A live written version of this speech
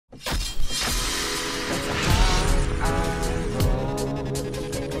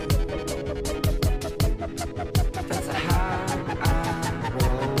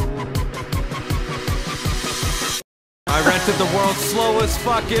rented the world's slowest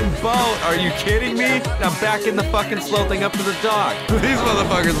fucking boat. Are you kidding me? I'm backing the fucking slow thing up to the dock. These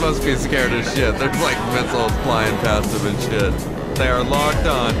motherfuckers must be scared as shit. There's like missiles flying past them and shit. They are locked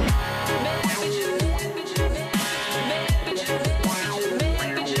on.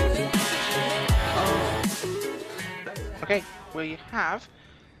 Okay, we have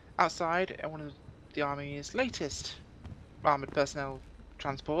outside one of the Army's latest armoured personnel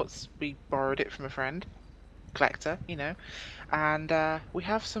transports. We borrowed it from a friend, collector, you know, and we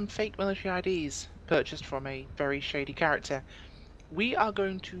have some fake military IDs purchased from a very shady character. We are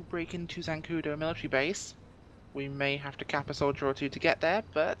going to break into Zancudo military base. We may have to cap a soldier or two to get there,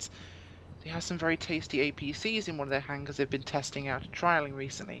 but they have some very tasty APCs in one of their hangars they've been testing out and trialing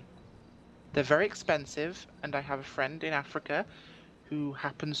recently. They're very expensive, and I have a friend in Africa who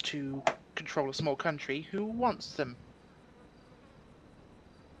happens to control a small country who wants them.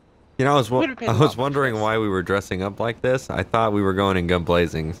 You know, I was wondering why we were dressing up like this. I thought we were going in gun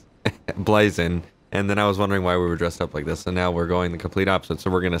blazing, and then I was wondering why we were dressed up like this. And now we're going the complete opposite. So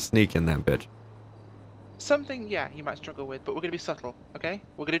we're gonna sneak in that bitch. Something, yeah, you might struggle with, but we're gonna be subtle, okay?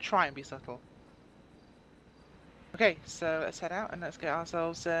 We're gonna try and be subtle. Okay, so let's head out and let's get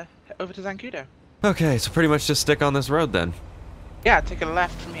ourselves over to Zancudo. Okay, so pretty much just stick on this road then. Yeah, take a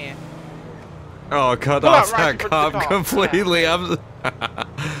left from here. Oh, cut Pull off out right that in front cop of the car. completely. Yeah.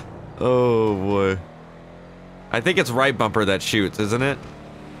 Oh boy. I think it's right bumper that shoots, isn't it?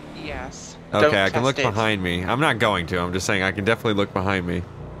 Yes. Okay, Don't I can look test it. behind me. I'm not going to. I'm just saying I can definitely look behind me.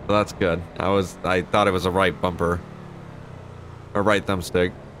 So that's good. I thought it was a right bumper. A right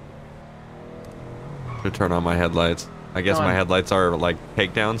thumbstick. To turn on my headlights. I guess my headlights are like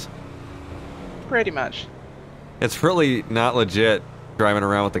takedowns. Pretty much. It's really not legit driving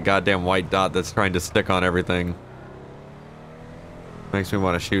around with a goddamn white dot that's trying to stick on everything. Makes me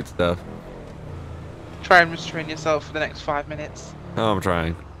want to shoot stuff. Try and restrain yourself for the next 5 minutes. Oh, I'm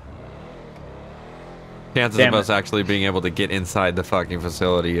trying. Chances of us actually being able to get inside the fucking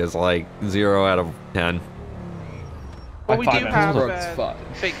facility is like 0 out of 10. Well, we do have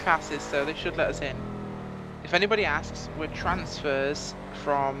fake passes, so they should let us in. If anybody asks, we're transfers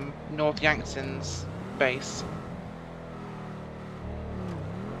from North Yankton's base.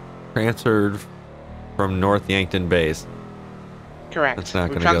 Transferred from North Yankton base. Correct. That's not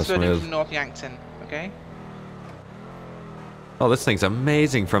we're gonna go transferred in smooth. from North Yankton, okay? Oh, this thing's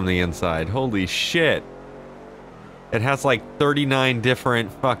amazing from the inside. Holy shit. It has like 39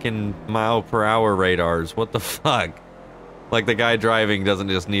 different fucking mile-per-hour radars. What the fuck? Like the guy driving doesn't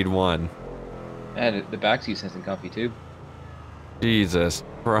just need one. And the backseat's nice and comfy too. Jesus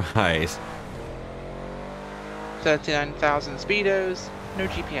Christ. 39,000 speedos, no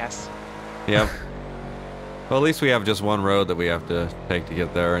GPS. Yep. Well, at least we have just one road that we have to take to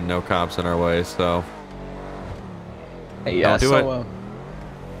get there and no cops in our way, so... Hey, yeah, do so,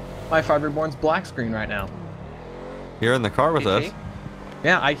 my 5 Reborn's black screen right now. You're in the car with us.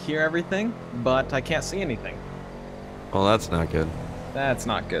 Yeah, I hear everything, but I can't see anything. Well, that's not good. That's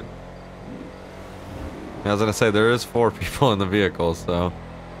not good. I was gonna say, there is 4 people in the vehicle, so...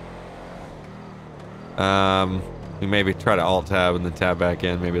 we maybe try to alt-tab and then tab back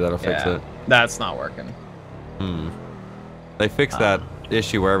in. Maybe that'll fix it. That's not working. They fixed that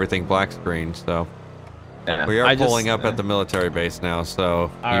issue where everything black screened, so... Yeah, We are pulling up at the military base now, so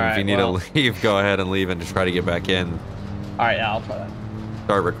if you need to leave, go ahead and leave and just try to get back in. Alright, yeah, I'll try that.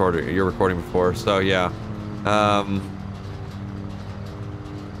 Start recording. You're recording before, so yeah.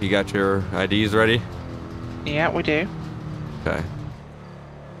 You got your IDs ready? Yeah, we do. Okay.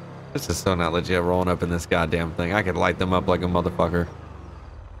 This is so not legit rolling up in this goddamn thing. I could light them up like a motherfucker.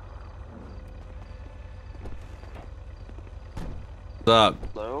 What's up?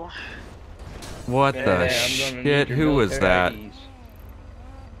 Hello? What the shit? Who was that? Is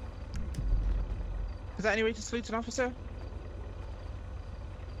that any way to salute an officer?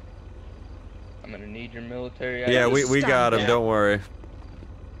 I'm gonna need your military ID. Yeah, we got him. Don't worry.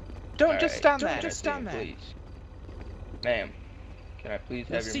 Don't just stand there. Just stand there. Please. Ma'am, can I please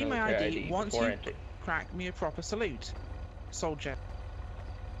have your See my military ID ID once before you entry? crack me a proper salute, soldier.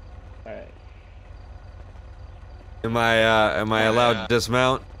 Alright. Am I allowed to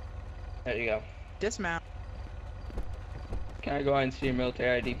dismount? There you go. Dismount. Can I go ahead and see your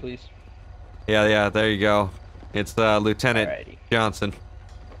military ID, please? Yeah, there you go. It's Lieutenant Alrighty. Johnson.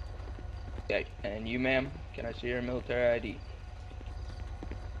 Okay, and you, ma'am, can I see your military ID?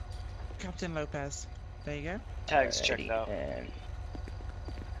 Captain Lopez. There you go. Tags checked Alrighty, out. And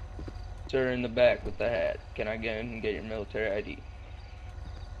sir in the back with the hat, can I get in and get your military ID?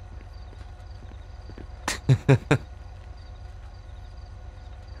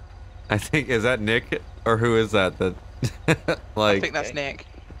 I think, is that Nick? Or who is that? I Like, think that's Nick.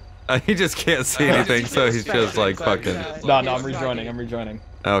 he just can't see anything, so he's just like fucking. No, I'm rejoining. I'm rejoining.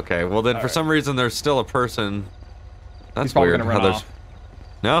 Okay, well then for Alright. some reason there's still a person. That's He's probably weird. gonna run how there's- off.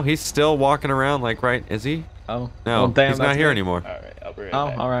 No, he's still walking around like right. Is he? Oh. No, well, damn, he's not that's here good. anymore. Alright, I'll be right Oh,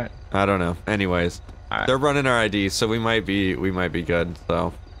 back. all right. I don't know. Anyways, Alright. they're running our IDs, so we might be good. So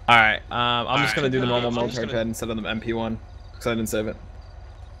All right. I'm just gonna do the normal I'm just military gonna- jet instead of the MP1 because I didn't save it.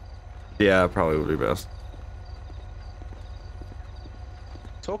 yeah, probably would be best.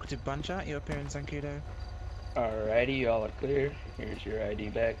 Talkative bunch, aren't you up here in Zancudo? Alrighty, y'all are clear. Here's your ID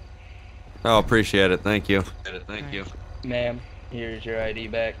back. Oh, appreciate it. Thank you. Thank you. Ma'am, here's your ID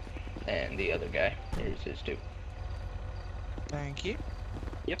back. And the other guy, here's his too. Thank you.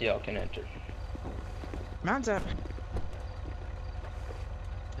 Yep. Y'all can enter. Mount up.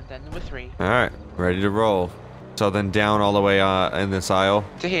 And then number 3. All right, ready to roll. So then down all the way in this aisle.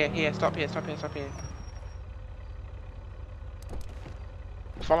 To here, stop here.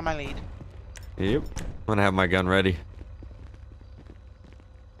 Follow my lead. Yep. I'm gonna have my gun ready.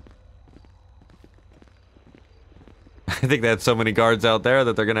 I think they had so many guards out there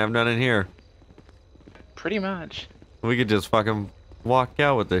that they're gonna have none in here. Pretty much. We could just fucking walk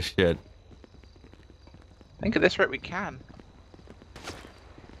out with this shit. I think at this rate we can.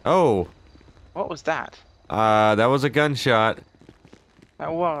 Oh, What was that? that was a gunshot.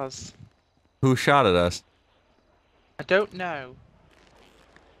 That was. Who shot at us? I don't know.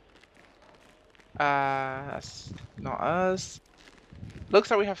 That's not us. Looks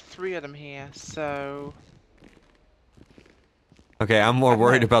like we have 3 of them here, so... Okay, I'm more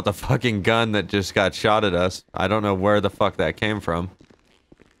worried about the fucking gun that just got shot at us. I don't know where the fuck that came from.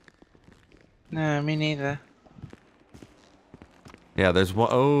 No, me neither. Yeah, there's one.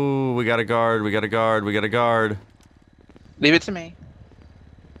 Oh, we got a guard. We got a guard. We got a guard. Leave it to me.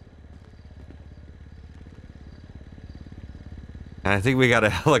 And I think we got a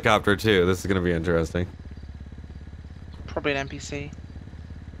helicopter too. This is gonna be interesting. Probably an NPC.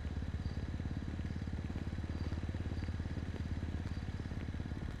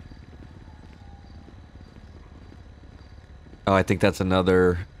 Oh, I think that's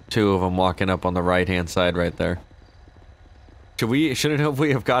another 2 of them walking up on the right-hand side right there. Shouldn't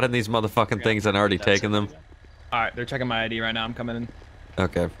we have gotten these motherfucking things and already taken them? All right, they're checking my ID right now. I'm coming in.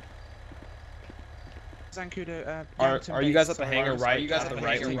 Okay. Zancudo, Are you guys at the hangar right? You guys at the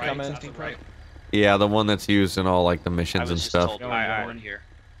right when you come in? Yeah, the one that's used in all like the missions and stuff. Told Alright. we're in here.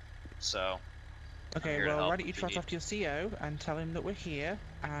 So Okay, here to well, help why don't you if you trot need. off to your CO and tell him that we're here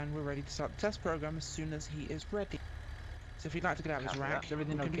and we're ready to start the test program as soon as he is ready. So if you'd like to get out of his Copy rack, that. is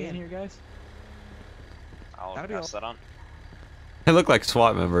everything okay in here, guys? I'll That'll be pass that on. They look like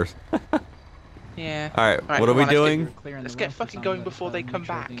SWAT members. Yeah. All right, Right, what are come we on, let's doing? Let's get fucking going before they come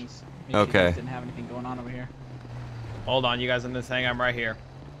back. Okay. Didn't have anything going on over here. Hold on, you guys in this hangar. I'm right here.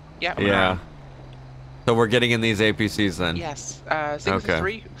 Yeah. Yeah. So we're getting in these APCs then. Yes. 6 Okay. and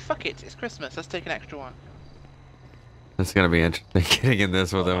 3. Fuck it. It's Christmas. Let's take an extra one. It's gonna be interesting getting in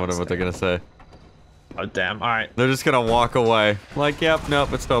this with them. Wonder what they're gonna say. Oh damn! All right. They're just gonna walk away. Like, yep,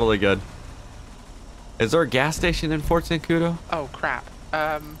 nope, it's totally good. Is there a gas station in Fort Zancudo? Oh crap.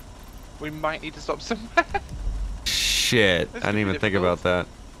 We might need to stop somewhere. Shit, This I didn't could be even think about that.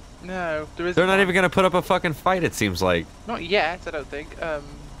 No, there isn't. They're not one. even gonna put up a fucking fight. It seems like. Not yet. I don't think.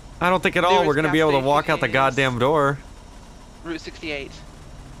 I don't think at all. Nearest We're gonna be gas able to walk out the station is- goddamn door. Route 68.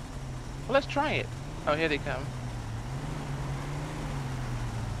 Well, let's try it. Oh, here they come.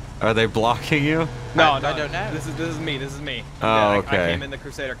 Are they blocking you? No, I no, don't know. This is me. This is me. Oh, I okay. came in the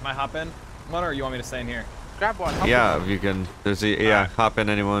Crusader. Can I hop in? One, or you want me to stay in here? Grab one. hop Yeah, on. if you can. There's the yeah. Alright. Hop in,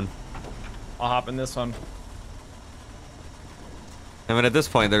 anyone. I'll hop in this one. I mean, at this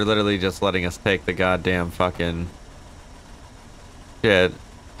point, they're literally just letting us take the goddamn fucking shit.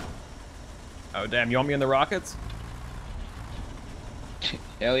 Oh damn! You want me in the rockets?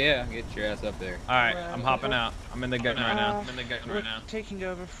 Hell yeah, get your ass up there. All right, I'm hopping out. I'm in the gun right now. I'm in the gun We're right now. taking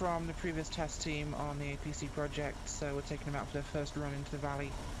over from the previous test team on the APC project, so we're taking them out for their first run into the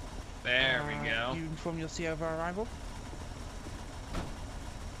valley. There we go. You inform your CO of our arrival?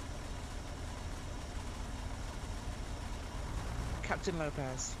 Captain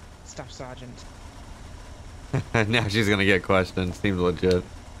Lopez, Staff Sergeant. Now she's gonna get questioned. Seems legit.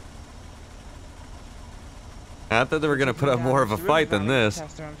 I thought they were gonna put up more of a fight than this.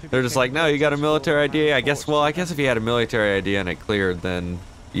 They're just like, no, you got a military ID. I guess. Well, I guess if you had a military ID and it cleared, then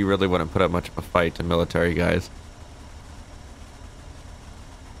you really wouldn't put up much of a fight to military guys.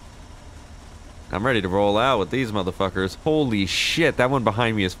 I'm ready to roll out with these motherfuckers. Holy shit, that one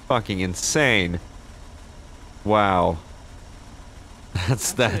behind me is fucking insane. Wow.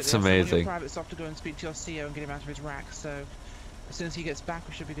 That's Absolutely, I'll send one of your amazing. privates off to go and speak to your CEO and get him out of his rack. So as soon as he gets back,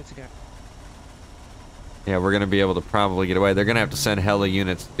 we should be good to go. Yeah, we're gonna be able to probably get away. They're gonna have to send hella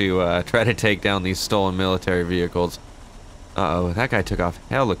units to try to take down these stolen military vehicles. Uh-oh, that guy took off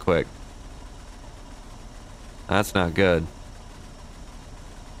hella quick. That's not good.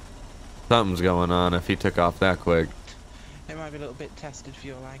 Something's going on if he took off that quick. It might be a little bit tested for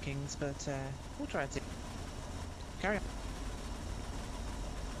your likings, but we'll try to. Carry on.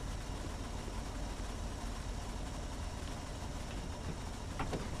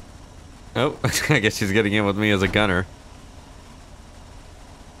 Oh, I guess she's getting in with me as a gunner.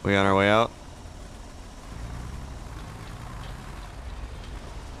 We on our way out?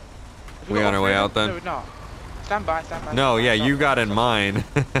 We on our way out then? No, we're not. Stand by, stand by. No, stand by, yeah, stop, you stop, got in stop. mine.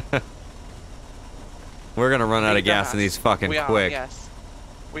 We're gonna run out of Leave gas in that. these fucking We are, quick. yes.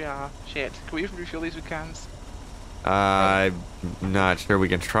 We are. Shit. Can we even refuel these with cans? I'm not sure we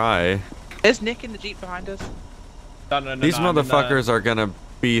can try. Is Nick in the Jeep behind us? No, These I'm in the- motherfuckers are gonna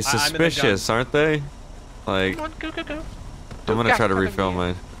be I'm in the suspicious, aren't they? Like, Come on, go, go, go. I'm gonna Gas try to coming refill here.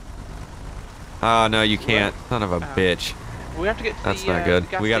 mine. Oh, no, you can't. Son of a Oh. bitch. We have to get to That's the, not good. the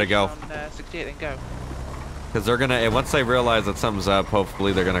gas We gotta station go. on 68 and go. Because they're gonna, once they realize that something's up,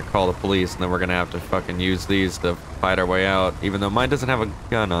 hopefully they're gonna call the police, and then we're gonna have to fucking use these to fight our way out, even though mine doesn't have a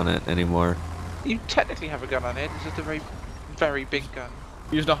gun on it anymore. You technically have a gun on it. It's just a very, very big gun.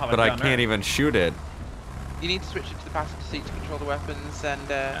 You just don't have a But I gun, can't right? even shoot it. You need to switch it to the passenger seat to control the weapons, and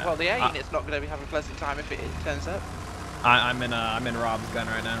well, the air unit's not going to have a pleasant time if it turns up. I'm in Rob's gun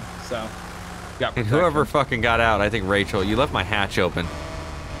right now, so. Got And whoever protection. fucking got out, I think Rachel, you left my hatch open.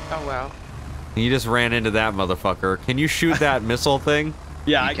 Oh well. You just ran into that motherfucker. Can you shoot that missile thing?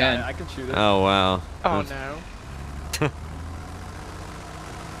 Yeah, You I got can. it. I can shoot it. Oh, wow. Oh That's- no.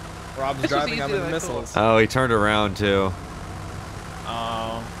 Rob's This was driving up easier with than I missiles. Oh, he turned around too.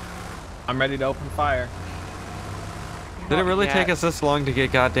 Oh. I'm ready to open fire. Did it Not really yet. take us this long to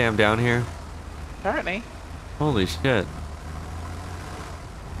get goddamn down here? Apparently. Holy shit.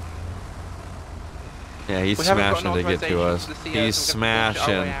 Yeah, he's We haven't got smashing an to get to us. authorization from the CEO, He's so we're gonna push our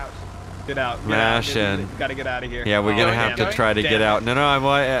way smashing. out. Get out. Smashing. Gotta get out of here. Yeah, we're Oh, gonna damn. have to Going? try to Damn get it. out. No, no,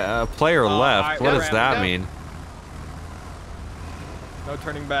 I'm player Oh, left. alright, What we're does around. that Go. mean? No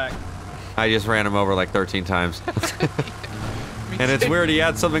turning back. I just ran him over like 13 times. Me And it's too. weird, he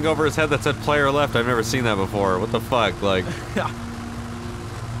had something over his head that said player left. I've never seen that before. What the fuck? Like,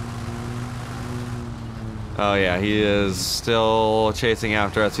 oh yeah, he is still chasing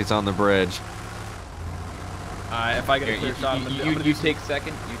after us. He's on the bridge. Alright, if I get a Here, clear shot, I'm gonna do you take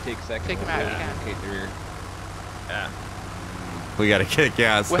second. You take second. Take him out if you Yeah. can. Okay, the rear. Yeah. We gotta get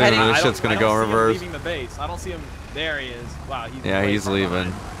gas. We're Soon, heading- or I this don't- shit's gonna I go don't in see him reverse. leaving the base. I don't see him. There he is. Wow, he's Yeah, way he's far leaving.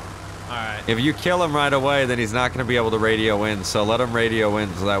 behind. Alright. If you kill him right away, then he's not gonna be able to radio in. So let him radio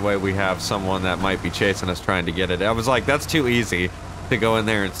in, so that way we have someone that might be chasing us trying to get it. I was like, that's too easy to go in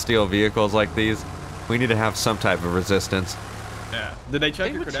there and steal vehicles like these. We need to have some type of resistance. Yeah. Did they check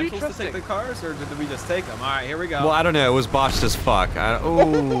They your were too credentials to take trusting. the cars, or did we just take them? Alright, here we go. Well, I don't know. It was botched as fuck.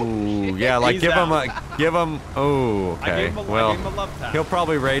 Ooh, yeah, like He's give him out. give him. Oh, I okay. gave him a, I Well, gave him a love tap. he'll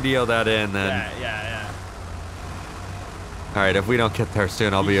probably radio that in then. Yeah. All right, if we don't get there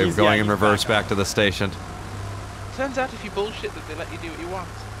soon, I'll be He's- going yeah, in he's reverse back back to the station. Turns out if you bullshit that they let you do what you want.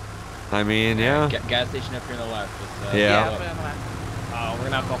 I mean, yeah. Gas station up here on the left. Just, Yeah. go up. put it on the left. Oh, we're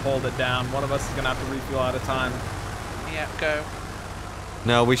gonna have to hold it down. One of us is gonna have to refuel at a time. Yeah, go.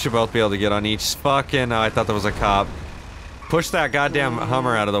 No, we should both be able to get on each fucking. I thought there was a cop. Push that goddamn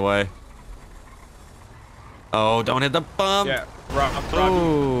Hummer out of the way. Oh, don't hit the bump. Yeah. Rob,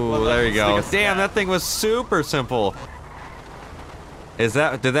 Ooh, there you go. let's take a Damn, stab. that thing was super simple. Did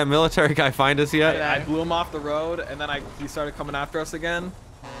that military guy find us yet? I blew him off the road, and then he started coming after us again.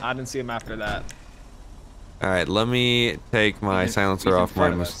 I didn't see him after that. All right, let me take my He's silencer in off my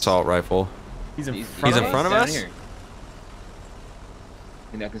front of us. assault rifle. He's in He's front in of front us? of down us? Here.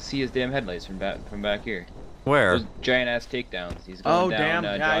 And I can see his damn headlights from back here. Where? Those giant ass takedowns. He's going Oh, down. damn.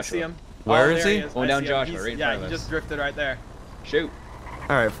 Yeah, Joshua. I see him. Where Oh, is there he? is. Going I down see him. Joshua, He's- right in yeah, front of he us. just drifted right there. Shoot.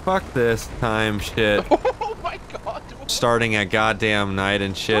 All right, fuck this time shit. Oh my god. Starting at goddamn night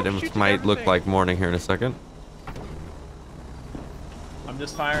and shit. Stop It shooting might look everything. like morning here in a second. I'm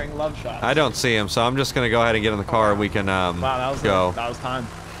just firing love shots. I don't see him, so I'm just gonna go ahead and get in the car. We can Wow, that was go. That was time.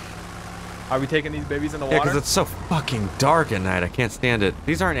 Are we taking these babies in the Yeah, water? because it's so fucking dark at night. I can't stand it.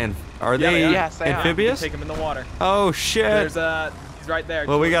 These aren't are Yeah, they they are. Yes, they are. amphibious? Take them in the water. Oh shit. There's he's right there.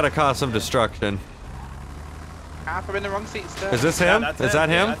 Well, we gotta cause some destruction. Ah, I'm in the wrong seat still. Is this Yeah, him? that's Is that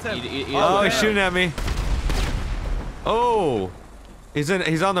him? That's him. Oh, he's damn. shooting at me. Oh, he's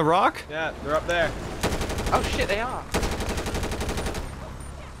on the rock. Yeah, they're up there. Oh shit, they are.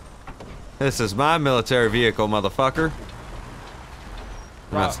 This is my military vehicle, motherfucker.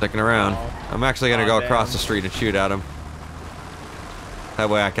 I'm not sticking around. I'm actually gonna go across the street and shoot at him. That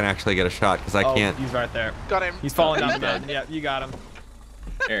way I can actually get a shot, because I can't. He's right there. Got him. He's falling down the mountain. Yeah, you got him.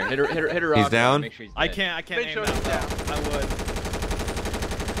 Here, hit her He's off. down? Make sure he's I dead. can't Make aim sure that. he's down. I would.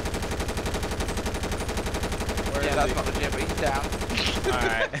 Where Yeah, is that's he? not legit, but he's down.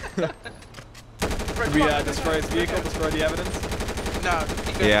 Alright. Right, we come on, destroy his vehicle, destroy the evidence? No,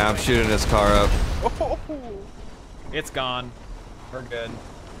 keep going. Yeah, I'm shooting his car up. Oh, It's gone. We're good.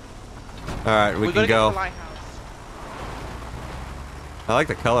 Alright, we We're can gonna get to go. the lighthouse. I like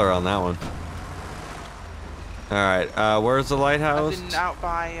the color on that one. Alright, where's the lighthouse? As in out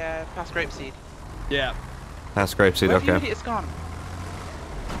by past Grapeseed. Yeah. That's Grapeseed, Where have you okay. idiots gone?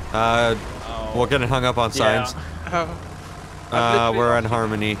 Oh. We're getting hung up on signs. Oh. We're in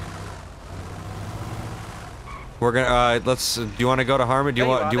Harmony. We're gonna, do you want to go to Harmony? Do you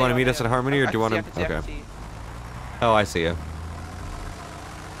want to meet us at Harmony, or do you want to? Okay. Oh, I see you.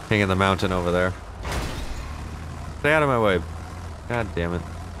 King of the mountain over there. Stay out of my way. God damn it.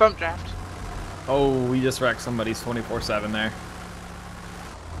 Bump draft. Oh, we just wrecked somebody's 24/7 there.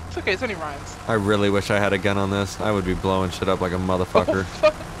 It's okay, it's only Ryan's. I really wish I had a gun on this. I would be blowing shit up like a motherfucker.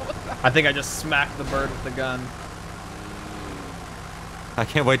 I think I just smacked the bird with the gun. I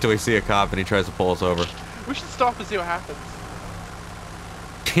can't wait till we see a cop and he tries to pull us over. We should stop and see what happens.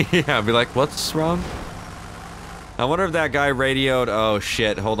 Yeah, I'd be like, what's wrong? I wonder if that guy radioed. Oh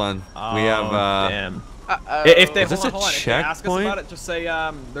shit, hold on. We have Damn. Uh-oh. If they Is this hold a on, if they ask us checkpoint? about it, just say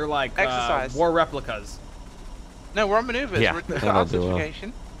they're like Exercise. war replicas. No, we're on maneuvers. Yeah, We've that'll got our do well.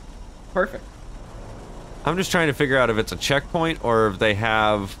 certification. Perfect. I'm just trying to figure out if it's a checkpoint or if they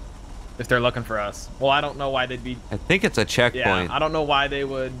have. If they're looking for us. Well, I don't know why they'd be. I think it's a Yeah, checkpoint. I don't know why they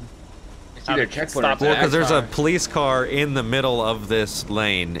would. It's either a checkpoint or Stop it's Well, an because there's a exit. police car in the middle of this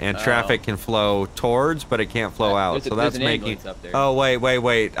lane, and traffic can flow towards, but it can't flow out. There's So there's that's an making. ambulance up there. Oh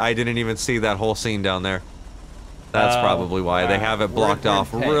wait! I didn't even see that whole scene down there. That's Oh, probably why they wow. have it blocked We're in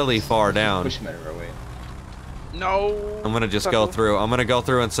off tanks. really far down. Push him out of our way. No. I'm gonna just go through. I'm gonna go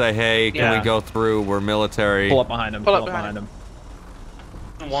through and say, hey, can Yeah. we go through? We're military. Pull up behind him. Pull Pull up up behind behind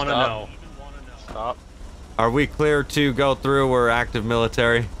him. Want to Stop. know. Stop. Are we clear to go through? We're active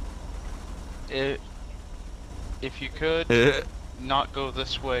military. If you could not go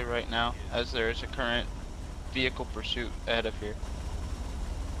this way right now, as there is a current vehicle pursuit ahead of here.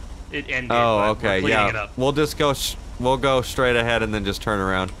 It ended. Oh, but okay, we're cleaning it yeah. up. We'll just go. We'll go straight ahead and then just turn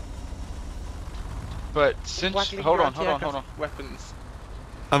around. But since Blackening hold your on. anti-aircraft weapons.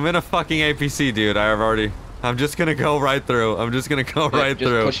 I'm in a fucking APC, dude. I have already. I'm just gonna go right through. I'm just gonna go right Just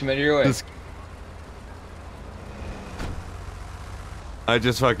through. push him out of your way. Just- I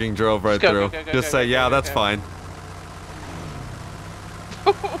just fucking drove right Just go, through. go, go, go, Just go, say, go, yeah, go, that's go. fine.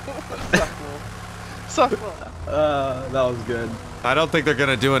 That was good. I don't think they're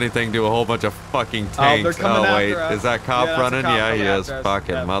gonna do anything to a whole bunch of fucking Oh, they're tanks. coming after wait, us. is that cop Yeah, that's a running? cop Yeah, he coming is. after us.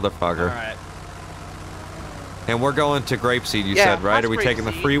 Fucking Yep. motherfucker. Alright. And we're going to Grapeseed, you Yeah, said, right? past Are we taking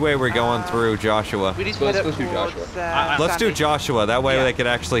the Grapeseed. freeway? We're going through Joshua. We need to So head let's up go through towards, Joshua. Let's do Sandy. Joshua. That way Yeah. they could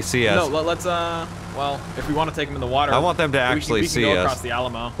actually see us. No, let's well, if we want to take them in the water. I want them to we actually can see go us. across the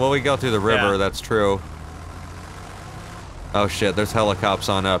Alamo. Well, we go through the river, Yeah. that's true. Oh shit, there's helicopters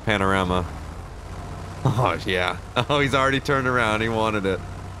on Panorama. Oh yeah. Oh, he's already turned around. He wanted it.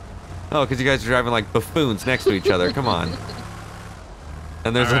 Oh, because you guys are driving like buffoons next to each other. Come on.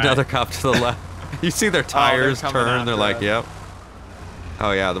 And there's All right. another cop to the left. You see their tires coming turn. They're after like, us. yep.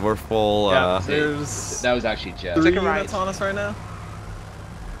 Oh yeah, we're full. Yeah, there's That was actually Jeff. three Take a units right. on us right now.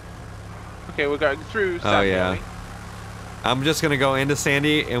 Okay, we're going through Oh Sandy. yeah. are we? I'm just gonna go into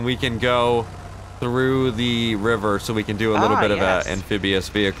Sandy, and we can go through the river, so we can do a little bit yes. of amphibious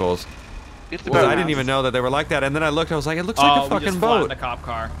vehicles. Get to the Because I boat didn't house. even know that they were like that, and then I looked. I was like, it looks like a we fucking just boat. flattened a cop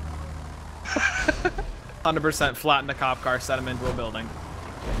car. 100% flattened a cop car, set him into a building.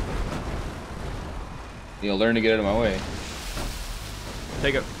 You'll learn to get out of my way.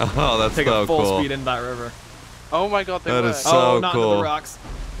 Take a Oh, that's take so a full cool. speed into that river. Oh my god, they That were. is so oh, not into cool. the rocks.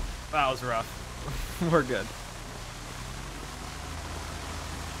 That was rough. We're good.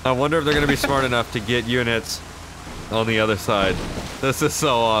 I wonder if they're gonna be smart enough to get units on the other side. This is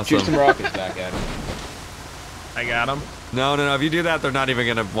so awesome. Shoot some rockets back at him. I got him. No, they're not even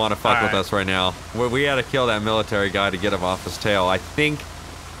gonna want to fuck with Alright. us right now. We had to kill that military guy to get him off his tail. I think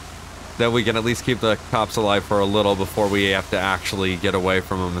that we can at least keep the cops alive for a little before we have to actually get away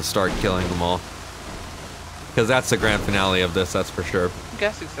from them and start killing them all. Because that's the grand finale of this, that's for sure. I'm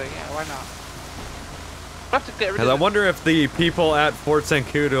guessing so, yeah, why not? have to get rid And I of wonder if the people at Fort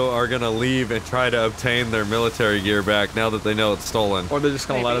Zancudo are gonna leave and try to obtain their military gear back now that they know it's stolen. Or they're just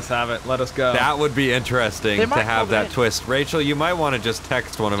gonna let us have it. Let us go. That would be interesting They to might have call it that in. twist. Rachel, you might want to just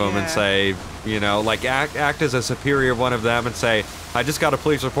text one of them and Yeah. say, you know, like act as a superior one of them and say, I just got a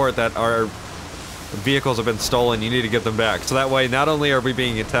police report that our vehicles have been stolen. You need to get them back. So that way, not only are we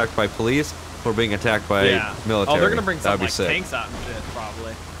being attacked by police, we're being attacked by military. Oh, they're gonna bring That'd some be like sick. tanks out and shit,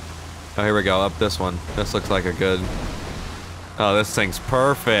 probably. Oh, here we go. Up this one. This looks like a good... Oh, this thing's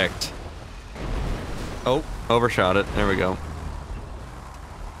perfect. Oh, overshot it. There we go.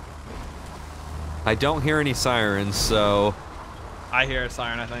 I don't hear any sirens, so... I hear a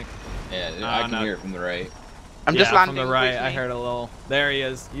siren, I think. Yeah, I can no. hear it from the right. I'm just landing from the right. I quickly. heard a little. There he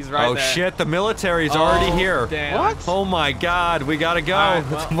is. He's right Oh there. shit, the military's already here. Damn. What? Oh my god, we gotta go. All right,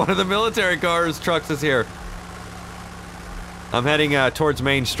 well. One of the military cars trucks is here. I'm heading towards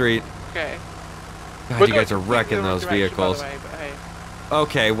Main Street. Okay. God, We're you going guys are completely wrecking the wrong those direction, by the vehicles. way, but hey.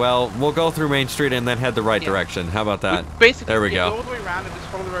 Okay, well, we'll go through Main Street and then head the right Yeah. direction. How about that? Basically, There we you go. all the way around and just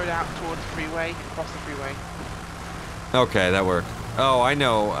follow the road out towards the freeway, across the freeway. Okay, that worked. Oh, I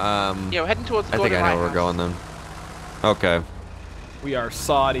know. Yeah, we're heading towards the I think I know Gordon where we're going Lighthouse. then. Okay. We are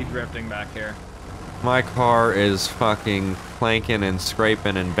Saudi drifting back here. My car is fucking clanking and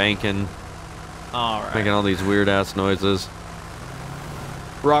scraping and banking, All right. making all these weird ass noises.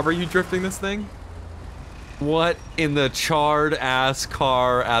 Rob, are you drifting this thing? What in the charred ass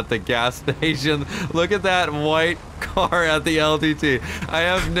car at the gas station? Look at that white car at the LTT. I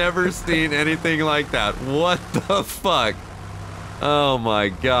have never seen anything like that. What the fuck? Oh my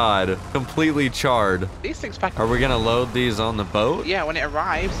god. Completely charred. These things pack. Are we gonna load these on the boat? Yeah, when it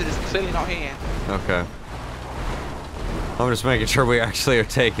arrives, it is clearly not here. Okay. I'm just making sure we actually are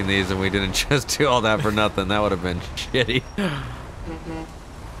taking these and we didn't just do all that for nothing. That would have been shitty.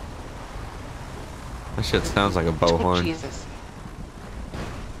 That shit sounds like a bow Oh, horn. Jesus.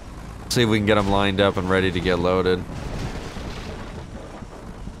 See if we can get them lined up and ready to get loaded.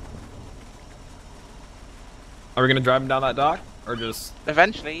 Are we gonna drive him down that dock, or just?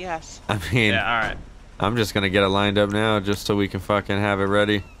 Eventually, yes. I mean, Yeah. All right. I'm just gonna get it lined up now just so we can fucking have it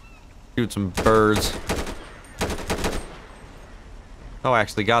ready. Shoot some birds. Oh, I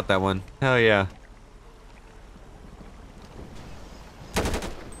actually got that one. Hell yeah.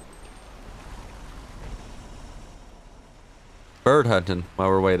 Bird hunting while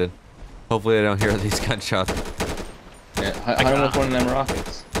we're waiting. Hopefully they don't hear these gunshots. Yeah, hunt him with one of them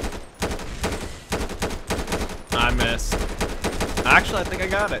rockets. I missed. Actually, I think I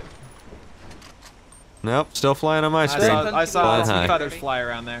got it. Nope, still flying on my I screen. saw Flying some high. feathers fly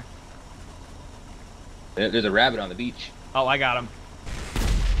around there. There's a rabbit on the beach. Oh, I got him.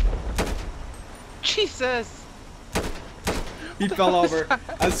 Jesus! He fell over.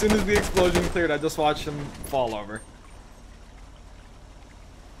 As soon as the explosion cleared, I just watched him fall over.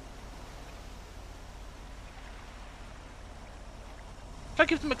 If I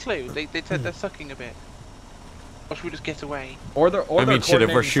give them a clue, they said they're sucking a bit. Or should we just get away? Or they're. Or I mean, they're shit, if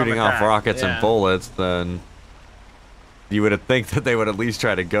we're coordinating some shooting off attack. rockets Yeah. and bullets, then you would think that they would at least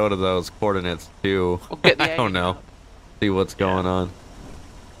try to go to those coordinates too. Or get the I don't aim know. up. See what's going on.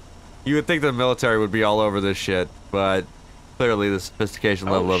 You would think the military would be all over this shit, but clearly the sophistication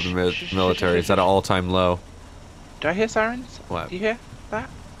Oh, level of the military is at an all-time low. Do I hear sirens? What? Do you hear that?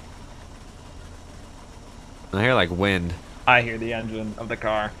 I hear like wind. I hear the engine of the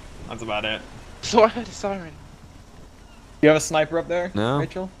car. That's about it. So I heard a siren. You have a sniper up there, No.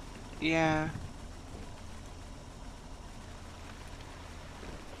 Rachel? Yeah.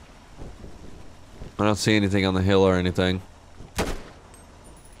 I don't see anything on the hill or anything.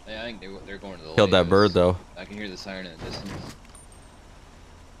 Yeah, I think they're going to the Killed that lighthouse. bird though. I can hear the siren in the distance.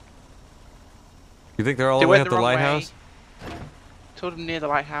 You think they're all They the way went at the the wrong way. lighthouse? Told them near the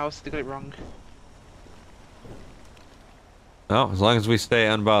lighthouse, they got it wrong. No, as long as we stay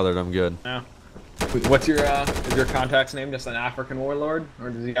unbothered, I'm good. No. What's your is your contact's name just an African warlord, or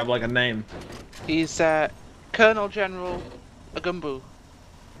does he have like a name? He's Colonel General Agumbu.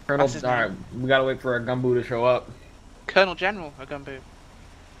 Colonel. That's his All right, name. we gotta wait for a gumbo to show up. Colonel General Agumbu.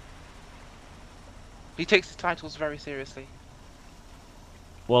 He takes his titles very seriously.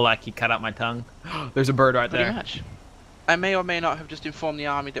 Well, like he cut out my tongue. There's a bird right Pretty there. much. I may or may not have just informed the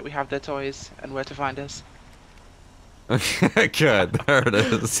army that we have their toys and where to find us. Good. There it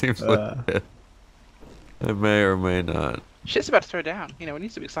is. Seems legit. It may or may not. Shit's about to throw down. You know, we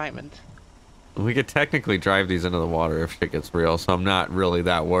need some excitement. We could technically drive these into the water if shit gets real, so I'm not really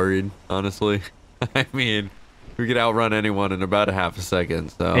that worried, honestly. I mean, we could outrun anyone in about a half a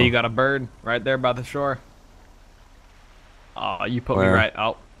second, so... Hey, you got a bird right there by the shore. Oh, you put me Where? right.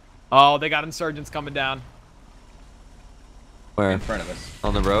 Oh, they got insurgents coming down. Where? In front of us.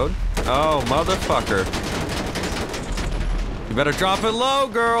 On the road? Oh, motherfucker. You better drop it low,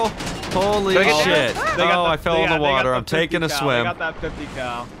 girl. Holy shit. Oh, I fell in the water. I'm taking a swim. They got that 50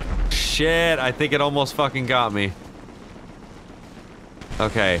 cal. Shit, I think it almost fucking got me.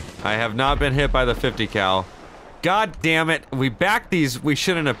 Okay, I have not been hit by the 50 cal. God damn it. We backed these. We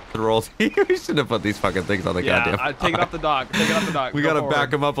shouldn't have rolled. We shouldn't have put these fucking things on the goddamn Yeah, take it off the dock. Take it off the dock. We gotta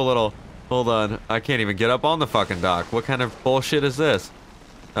back them up a little. Hold on. I can't even get up on the fucking dock. What kind of bullshit is this?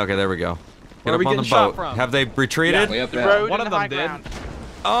 Okay, there we go. Where are Get we up on the getting shot boat. from? Have they retreated? Way up The there. road One and of the them high did. ground.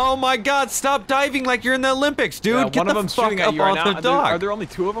 Oh my god, stop diving like you're in the Olympics, dude. Yeah, Get one the of them fuck shooting up at you right onto now. the dock. Are there only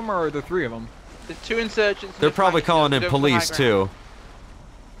 2 of them, or are there 3 of them? There's 2 insurgents. They're probably calling in in police too.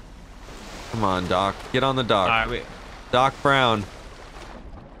 Come on, Doc. Get on the dock. Alright, wait. Doc Brown.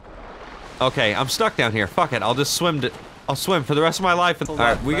 Okay, I'm stuck down here. Fuck it. I'll just swim. I'll swim for the rest of my life. All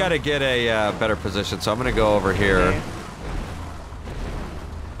right, we gotta get a better position, so I'm gonna go over here. Okay.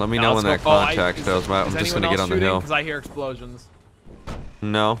 Let me Now know let's when that go- contact goes. I'm just gonna get on the hill. Because I hear explosions.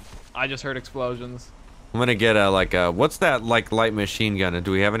 No. I just heard explosions. I'm gonna get what's that like light machine gun?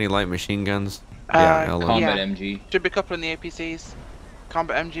 Do we have any light machine guns? Yeah, LM. Combat Yeah. MG. Should be a couple in the APCs.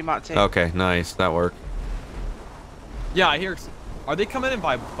 Combat MG Mark II. Okay, nice. That worked. Yeah, I hear. Are they coming in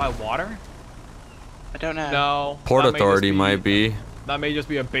by water? I don't know. No. Port that may just Authority might be. That may just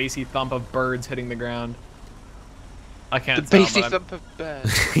be a bassy thump of birds hitting the ground. I The can't tell. basic but thump of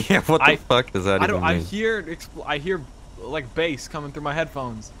birds. Yeah, what the fuck does that I even don't. mean? I hear like bass coming through my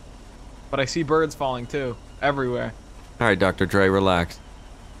headphones, but I see birds falling too everywhere. All right, Dr. Dre, relax.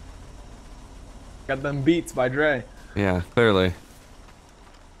 Got them beats by Dre. Yeah, clearly.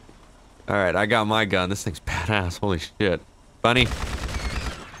 All right, I got my gun. This thing's badass. Holy shit. Bunny.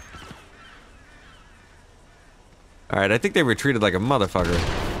 All right, I think they retreated like a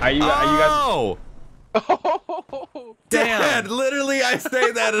motherfucker. Are you guys? Oh! Oh, Dad, literally I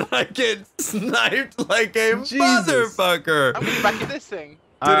say that and I get sniped like a Jesus. motherfucker. I'm gonna back at this thing.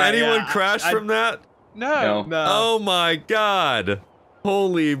 Did Alright, anyone yeah, crash from that? No. No. Oh my god.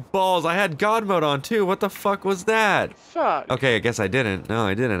 Holy balls. I had God mode on too. What the fuck was that? Fuck. Okay, I guess I didn't. No,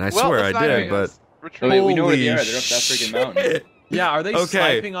 I didn't. I Well, swear the I sniper did, but... is Oh, retreat. wait, we know where Holy they are. They're up that freaking mountain. shit. Yeah, are they Okay.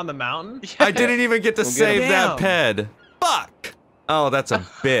 sniping on the mountain? I didn't even get to Go get save 'em. that ped. Fuck. Oh, that's a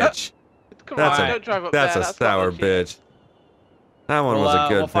bitch. Come That's on, a don't drive up that's there. a not sour lucky. bitch. That one was a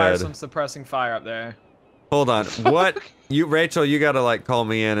good We'll fire ped. some suppressing fire up there. Hold on. What? You, Rachel, you gotta like call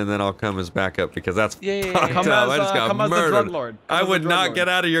me in and then I'll come as backup because that's Yeah. fucked Come up. as, I just got come as the murdered. drug lord. Come I as the would drug not lord. get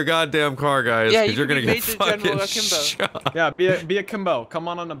out of your goddamn car, guys, Yeah, because you you're can gonna be get Major fucking General Akimbo. shot. Yeah, be a Kimbo. Come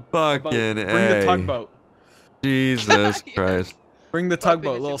on a Fucking boat. Bring A. the tugboat. Jesus Yeah. Christ. Bring the What thing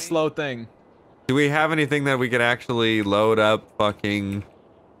tugboat, is it little mean? slow thing. Do we have anything that we could actually load up fucking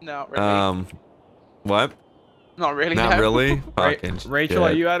Not really. what? Not really. Not no. really? Fucking Rachel,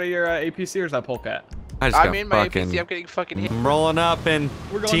 shit. are you out of your APC or is that Polecat? I just I'm got in my fucking APC. I'm getting fucking hit. I'm rolling up in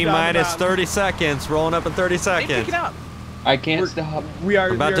We're going T down the minus mountain. 30 seconds. Rolling up in 30 Hey, seconds. pick it up. I can't stop. We are.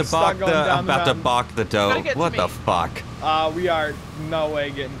 I'm about we to are stuck balk going the down I'm the about to mountain. balk the dough. Gotta get to What the me. fuck? We are no way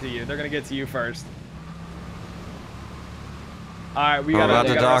getting to you. They're gonna get to you first. All right, we Oh, gotta, about we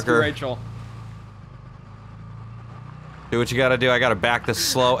to gotta rescue docker. Rachel. Do what you gotta do. I gotta back this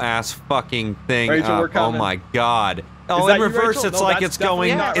slow ass fucking thing Rachel, we're up. Oh coming. my god. Oh, that in you, reverse, Rachel? it's No, like that's it's going.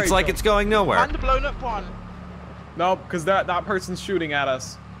 definitely not It's like Rachel. it's going nowhere. Find the blown up one. Nope, because that person's shooting at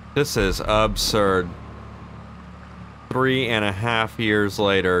us. This is absurd. 3.5 years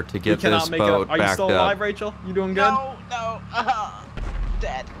later to We get cannot this make it boat up. Are you backed still alive, up. Rachel? You doing good? No.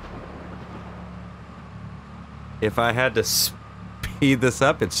 Dead. If I had to speed this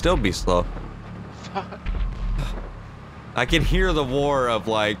up, it'd still be slow. Fuck. I can hear the war of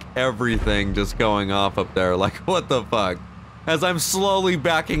like everything just going off up there. Like, what the fuck? As I'm slowly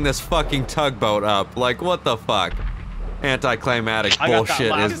backing this fucking tugboat up. Like, what the fuck? Anticlimactic I got that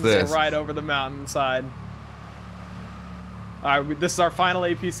bullshit last is this? right over the mountainside. All right, this is our final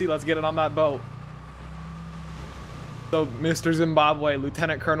APC. Let's get it on that boat. So, Mr. Zimbabwe,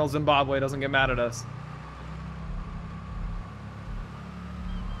 Lieutenant Colonel Zimbabwe doesn't get mad at us.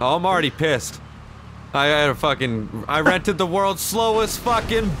 Oh, I'm already pissed. I rented the world's slowest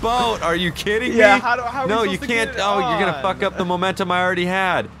fucking boat. Are you kidding me? Yeah, how are we no, supposed you to can't. get it Oh, you're gonna on? fuck up the momentum I already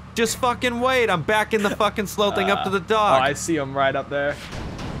had. Just fucking wait. I'm backing the fucking slow thing up to the Oh, dock. I see him right up there.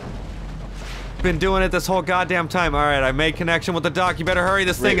 Been doing it this whole goddamn time. All right, I made connection with the dock. You better hurry.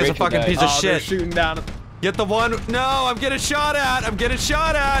 This thing is a Rachel fucking died. piece of They're shit. shooting down. Get the one. No, I'm getting shot at. I'm getting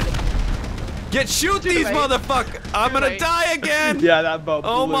shot at. Shoot these late. motherfuckers. I'm Too gonna late. die again. Yeah, that boat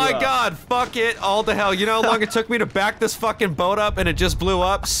Oh blew my up. god, fuck it, all to hell. You know how long it took me to back this fucking boat up and it just blew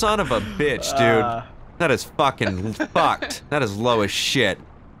up? Son of a bitch, dude. That is fucking fucked. That is low as shit.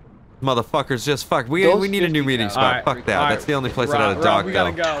 Motherfuckers just fucked. We need a new meeting spot. Alright, Fuck that. alright. That's the only place that Rob, had a dog we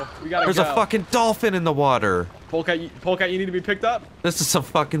go. gotta go. We gotta There's go. a fucking dolphin in the water. Polecat, you need to be picked up. This is some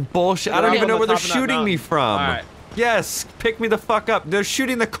fucking bullshit. I We're don't up even on know the where they're top of that shooting me mountain. from. Alright. Yes, pick me the fuck up. They're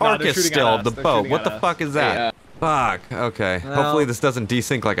shooting the carcass shooting at still of us. the They're boat. shooting What at the us. fuck is that? Fuck. Okay. Well- Hopefully this doesn't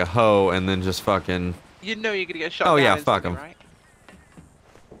desync like a hoe and then just fucking. You know you're gonna get shot Oh, down yeah, instantly, fuck 'em. right?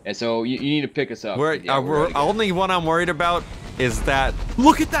 And so you need to pick us up. We're, Yeah, we're ready to go. only one I'm worried about is that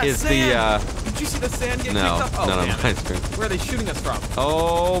Look at that is sand. Did you see the sand get no, kicked up? Oh, no, damn my it. screen. Where are they shooting us from?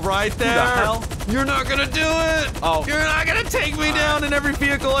 Oh, right there. the hell? You're not gonna do it. Oh. You're not gonna take me down in every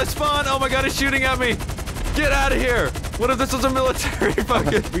vehicle I spawn. Oh my god, it's shooting at me. Get out of here. What if this was a military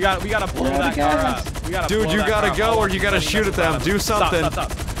fucking? We gotta blow We're that out of car up. gas. We gotta Dude, blow you that gotta car up. go Oh, or you gotta let's shoot at stop, them. stop. Do something.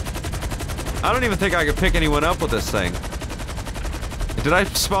 Stop. I don't even think I could pick anyone up with this thing. Did I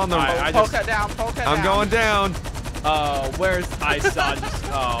spawn the? I Poke just- it down, poke it down. I'm going down. I saw just.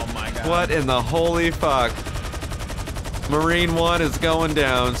 Oh my god. What in the holy fuck? Marine 1 is going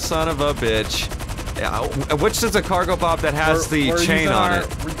down, son of a bitch. Yeah, which is a cargo bob that has the We're chain using on our- it?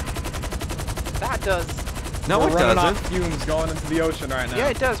 That does. No, we're it running doesn't. off fumes going into the ocean right now. Yeah,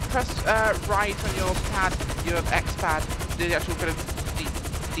 it does. Press right on your pad, your X pad, the actual kind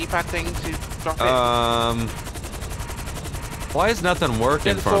of D-pad thing to drop it. Why is nothing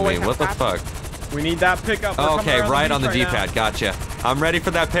working the for me? forward What the pad. fuck? We need that pickup. We're Oh, coming okay, around right beach on the right now. D-pad. Gotcha. I'm ready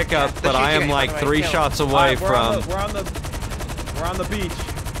for that pickup, Yeah, but they're I am shooting it, like by the way. 3 Kill. shots away Alright, from. we're on the beach.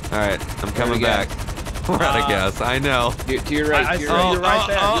 All right, I'm coming we back. We're out of gas. I know. To your right. I to your see right. you're right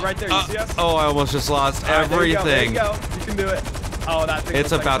there. You're right there. You see us? Oh, I almost just lost Alright, there you go, everything. There you go. You can do it. Oh, that thing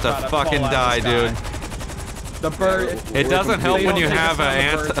It's looks like about to fucking fall out die, of the dude. sky. The bird. It doesn't help They when don't you take us have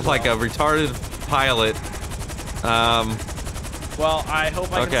down the birds like a well. retarded pilot. Well, I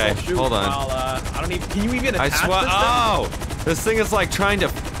hope I Okay, can still shoot. hold on. While, I don't even. Can you even I attach swear. this thing? Oh, this thing is like trying to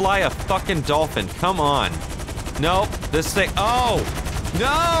fly a fucking dolphin. Come on. Nope. This thing. Oh,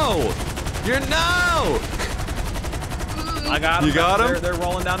 no. You're no. I got 'em. You got 'em? They're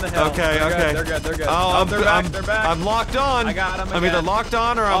rolling down the hill. Okay, They're okay. Good, they're good. Oh, they're back. They're back. I'm locked on. I got 'em I'm either again. locked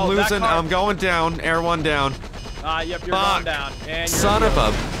on or I'm Oh, that losing. car- I'm going down. Air 1 down. Yep, you're Fuck. going down. And you're Son of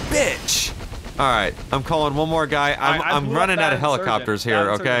good. a bitch. All right, I'm calling one more guy. I I'm blew up running that out of helicopters insurgent. here,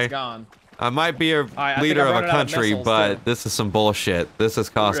 That insurgent's okay? Gone. I might be a I think leader I'm of a running out of country, missiles, but too. this is some bullshit. This is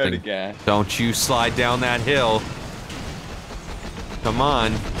We're ready to costing. gas. Don't you slide down that hill. Come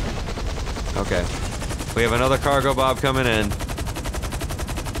on. Okay. We have another cargo bob coming in.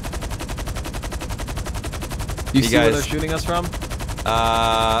 You You see where guys- they're shooting us from?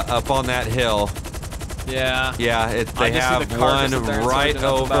 Up on that hill. Yeah. Yeah, I they just see have the one carcass of their right insurgent, that's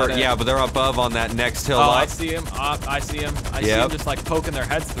over. about it. Yeah, but they're above on that next hill Oh, I up. see him. I see him. I see Yep. him just like poking their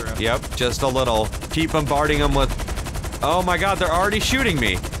heads through. Yep, just a little. Keep bombarding them with. Oh my god, they're already shooting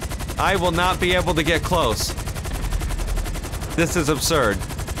me. I will not be able to get close. This is absurd.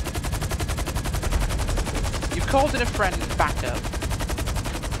 You've called in a friend backup.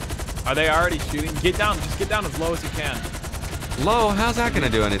 Are they already shooting? Get down. Just get down as low as you can. Low, how's that gonna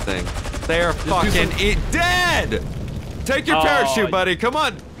do anything? They are do fucking some- dead! Take your Oh, parachute, buddy. Come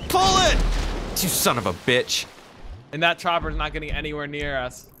on, pull it! You son of a bitch. And that chopper's not getting anywhere near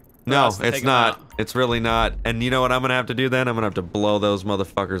us. for No, us to it's take 'em not. out. It's really not. And you know what I'm gonna have to do then? I'm gonna have to blow those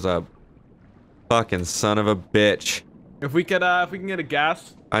motherfuckers up. Fucking son of a bitch. If we can get a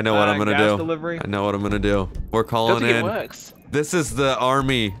gas. I know what I'm gonna gas do. Delivery. I know what I'm gonna do. We're Don't calling think it in. works. This is the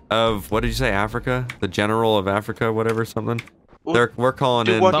army of, what did you say, Africa? The general of Africa, whatever, something. We're calling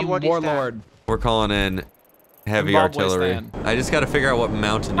Do in. what- Some What is warlord. We're calling in heavy Zimbabwe artillery. stand. I just gotta figure out what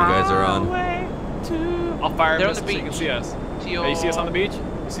mountain you guys are on. I'll fire They're him on just the so you can beach. see us. To your... Hey, you see us on the beach?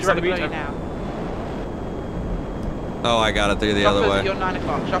 You see us on the beach? Directly now. Oh, I got it through the other Shoppers, way. you're 9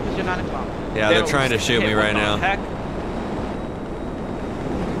 o'clock. Shoppers, you're 9 o'clock. Yeah, they're trying to shoot me Hit, right what the now. heck?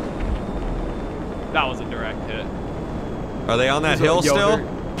 That was a direct hit. Are they on that Yo, hill still?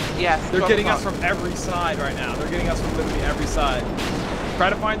 Yes. They're 12 getting us o'clock. from every side right now. They're getting us from literally every side. Try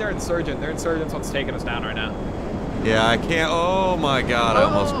to find their insurgent. Their insurgent's what's taking us down right now. Yeah, I can't. Oh my god, I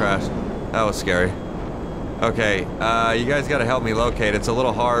almost crashed. That was scary. Okay, you guys gotta help me locate. It's a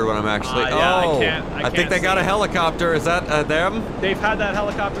little hard when I'm actually. Yeah, I oh, can't think they see got a it. helicopter. Is that them? They've had that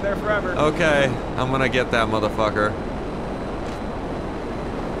helicopter there forever. Okay, I'm gonna get that motherfucker.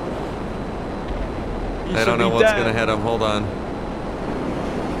 You I should don't know be what's dead. gonna hit him. Hold on.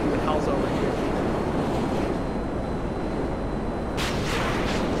 Who the hell's over here?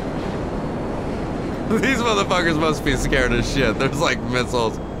 These motherfuckers must be scared as shit. There's like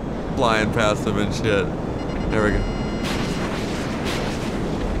missiles flying past them and shit. There we go.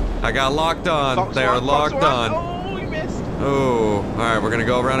 I got locked on. Fox They are one, Fox locked one. on. Oh, you missed. Oh, all right, we're gonna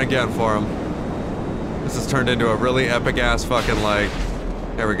go around again for him. This has turned into a really epic ass fucking like.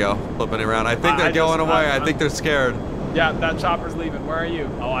 There we go, flipping it around. I think they're going away. I think they're scared. Yeah, that chopper's leaving. Where are you?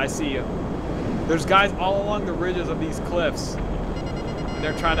 Oh, I see you. There's guys all along the ridges of these cliffs. And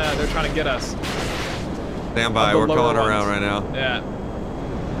they're trying to get us. Stand by, we're going around right now. Yeah.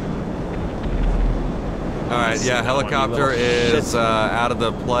 All right, yeah, helicopter is out of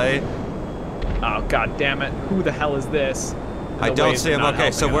the play. Oh, god damn it. Who the hell is this? I don't see him.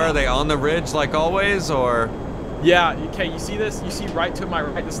 Okay, so where are they? On the ridge like always, or? Yeah, okay, you see this? You see right to my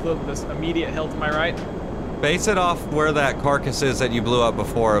right, this immediate hill to my right? Base it off where that carcass is that you blew up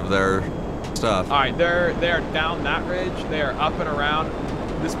before of their stuff. Alright, they're down that ridge, they're up and around.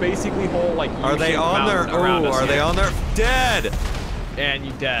 This basically whole like Are they on their are they on their dead? And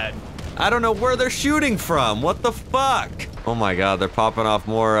you dead. I don't know where they're shooting from. What the fuck? Oh my god, they're popping off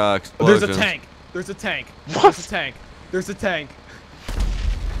more explosions. There's a tank. There's a tank. There's a tank. There's a tank.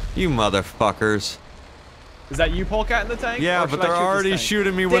 You motherfuckers. Is that you, Polecat, in the tank? Yeah, but they're already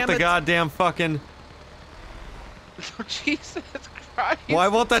shooting me with the goddamn fucking... Jesus Christ. Why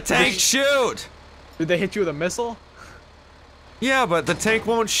won't the tank shoot? Did they hit you with a missile? Yeah, but the tank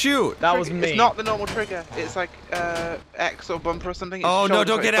won't shoot. That was me. It's not the normal trigger. It's like X or bumper or something. It's oh no! shoulder,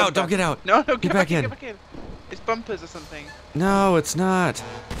 Don't get out! Don't get out! No, no, get back in. Get back in. It's bumpers or something. No, it's not.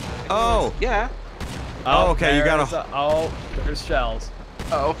 Oh. Yeah. Oh, okay. You gotta. Oh, there's shells.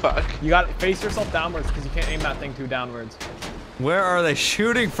 Oh fuck. You gotta face yourself downwards because you can't aim that thing too downwards. Where are they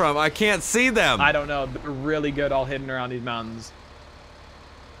shooting from? I can't see them. I don't know. They're really good all hidden around these mountains.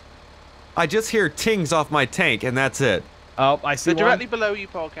 I just hear tings off my tank, and that's it. Oh, I see They're directly below you,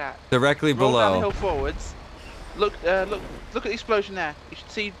 Polecat. Directly Roll below. down the hill forwards. Look at the explosion there. You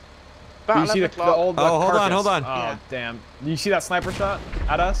should see. You see the old hold on. Oh, yeah. damn. You see that sniper shot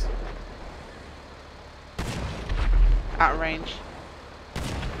at us? Out of range.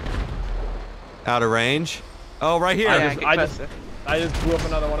 Out of range? Oh, right here. I just blew up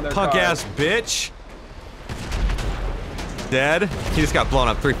another one of their Punk cars. ass bitch. Dead. He just got blown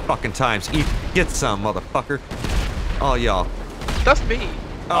up 3 fucking times. Get some, motherfucker. All y'all. That's me.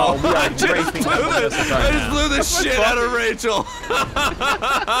 Oh, I just blew the shit out of Rachel.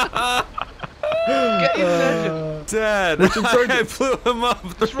 Get in there. Dead. I blew him up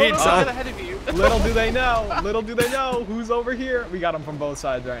 3 times. Ahead of you. Little do they know who's over here. We got them from both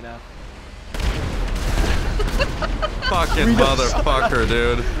sides right now. Fucking motherfucker,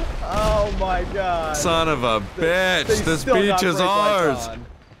 dude. Oh my god. Son of a bitch. This beach is ours.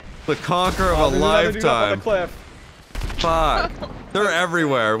 The conquer of a lifetime. Fuck. They're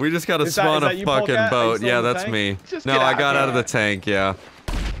everywhere. We just gotta spawn a fucking boat. Yeah, that's me. No, I got out of the tank, yeah.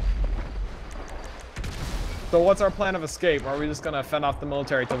 So what's our plan of escape? Are we just gonna fend off the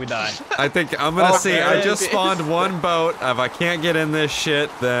military till we die? I think I'm gonna see. I just spawned 1 boat. If I can't get in this shit,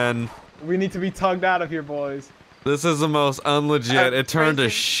 then... We need to be tugged out of here, boys. This is the most unlegit. It turned to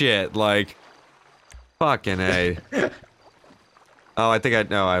shit. Like, fucking A. Oh, I think I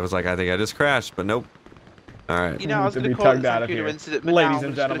just crashed, but nope. Alright. You know, I was gonna call it Zancudo incident, but now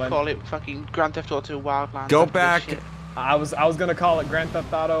I'm just gonna call it fucking Grand Theft Auto Wildlands. Go back. I was gonna call it Grand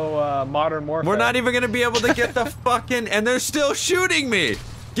Theft Auto Modern Warfare. We're not even gonna be able to get the fucking, and they're still shooting me.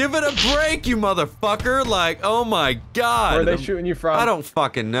 Give it a break, you motherfucker! Like, oh my god. Where are they shooting you from? I don't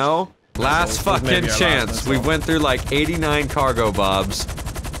fucking know. Last fucking chance. We went through like 89 cargo bobs,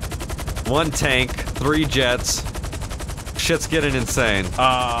 1 tank, 3 jets. Shit's getting insane.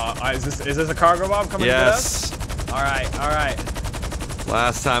 Is this a cargo bob coming to us? Yes. All right.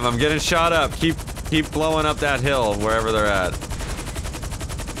 Last time. I'm getting shot up. Keep blowing up that hill wherever they're at.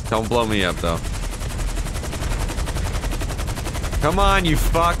 Don't blow me up though. Come on, you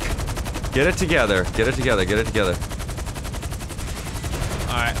fuck. Get it together. Get it together.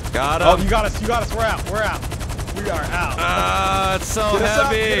 Alright. Got him. Oh, you got us. We're out. We are out. Ah, it's so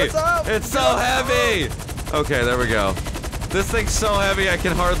heavy. It's so heavy. Okay, there we go. This thing's so heavy I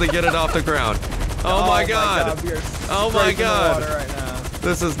can hardly get it off the ground. Oh my god. Oh my god. Right now.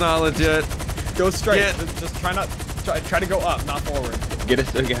 This is not legit. Go straight. Just try to go up, not forward. Get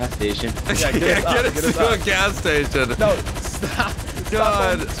us to a gas station. Yeah, get us to a gas station. No, stop.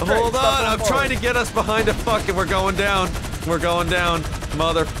 God, hold on. I'm trying to get us behind a fucking. We're going down.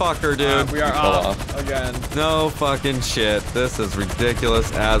 Motherfucker, dude. We are off again. No fucking shit. This is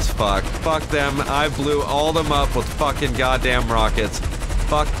ridiculous as fuck. Fuck them. I blew all them up with fucking goddamn rockets.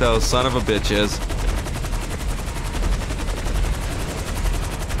 Fuck those son of a bitches.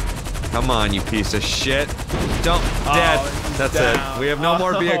 Come on, you piece of shit. Don't. Dead. That's it. We have no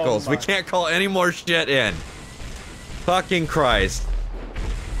more vehicles. We can't call any more shit in. Fucking Christ.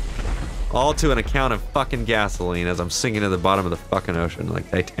 All to an account of fucking gasoline as I'm sinking to the bottom of the fucking ocean like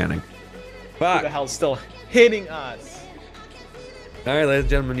Titanic. Who Fuck. the hell's still hitting us? Alright, ladies and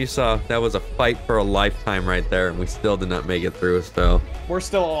gentlemen, you saw that was a fight for a lifetime right there, and we still did not make it through, so... We're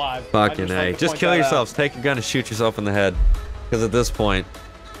still alive. Fucking A. Just kill yourselves. Take a gun and shoot yourself in the head. Because at this point,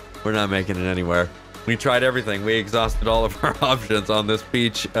 we're not making it anywhere. We tried everything. We exhausted all of our options on this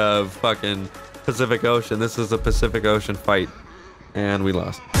beach of fucking Pacific Ocean. This is a Pacific Ocean fight. And we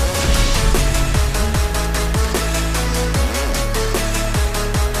lost.